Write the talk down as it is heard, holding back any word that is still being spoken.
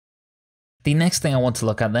The next thing I want to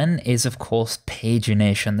look at then is of course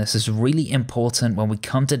pagination. This is really important when we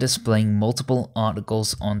come to displaying multiple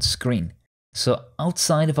articles on screen. So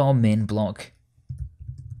outside of our main block,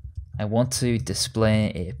 I want to display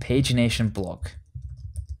a pagination block.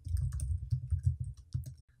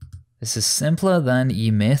 This is simpler than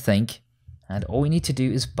you may think, and all we need to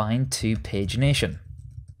do is bind to pagination.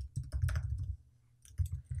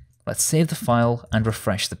 Let's save the file and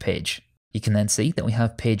refresh the page. You can then see that we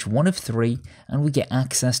have page 1 of 3 and we get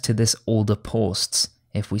access to this older posts.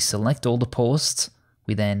 If we select older posts,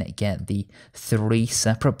 we then get the 3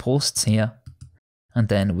 separate posts here, and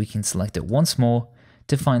then we can select it once more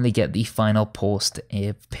to finally get the final post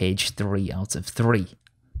of page 3 out of 3.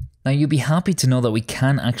 Now you'll be happy to know that we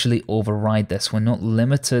can actually override this. We're not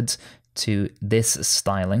limited to this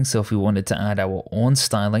styling, so if we wanted to add our own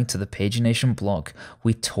styling to the pagination block,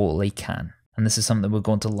 we totally can. And this is something we're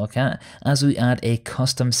going to look at as we add a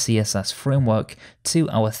custom CSS framework to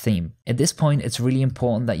our theme. At this point, it's really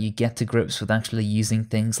important that you get to grips with actually using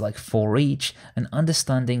things like for each and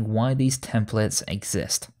understanding why these templates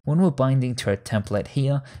exist. When we're binding to a template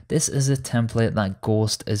here, this is a template that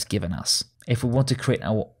Ghost has given us. If we want to create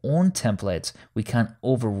our own template, we can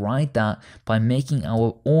override that by making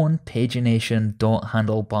our own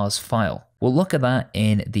pagination.handlebars file. We'll look at that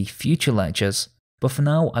in the future lectures, but for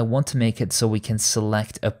now I want to make it so we can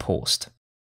select a post.